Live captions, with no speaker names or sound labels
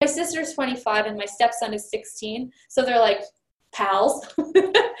sister's 25 and my stepson is 16, so they're like pals.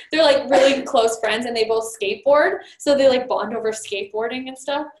 They're like really close friends, and they both skateboard, so they like bond over skateboarding and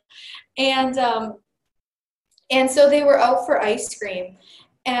stuff. And so they were out for ice cream,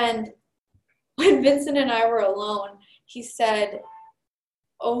 and when Vincent and I were alone, he said,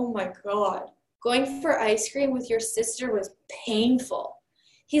 "Oh my God, going for ice cream with your sister was painful."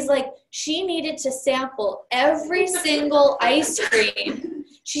 He's like, she needed to sample every single ice cream.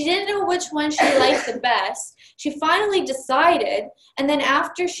 She didn't know which one she liked the best. She finally decided, and then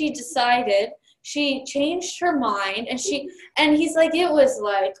after she decided, she changed her mind, and he's like, it was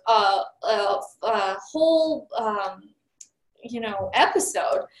like a whole,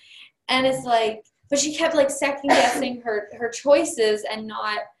 episode. And it's like, but she kept like second guessing her choices and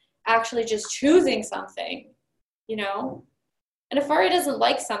not actually just choosing something, you know? And if Ari doesn't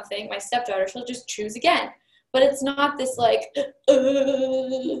like something, my stepdaughter, she'll just choose again. But it's not this like,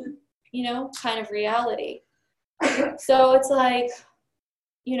 kind of reality. So it's like,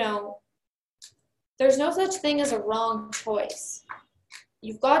 there's no such thing as a wrong choice.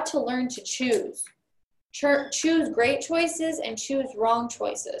 You've got to learn to choose. Choose great choices and choose wrong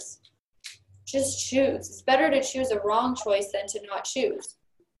choices. Just choose. It's better to choose a wrong choice than to not choose.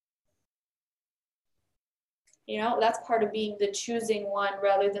 That's part of being the choosing one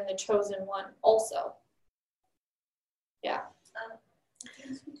rather than the chosen one also. Yeah.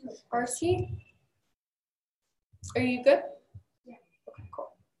 RC? Are you good? Yeah. Okay,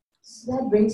 cool. So that brings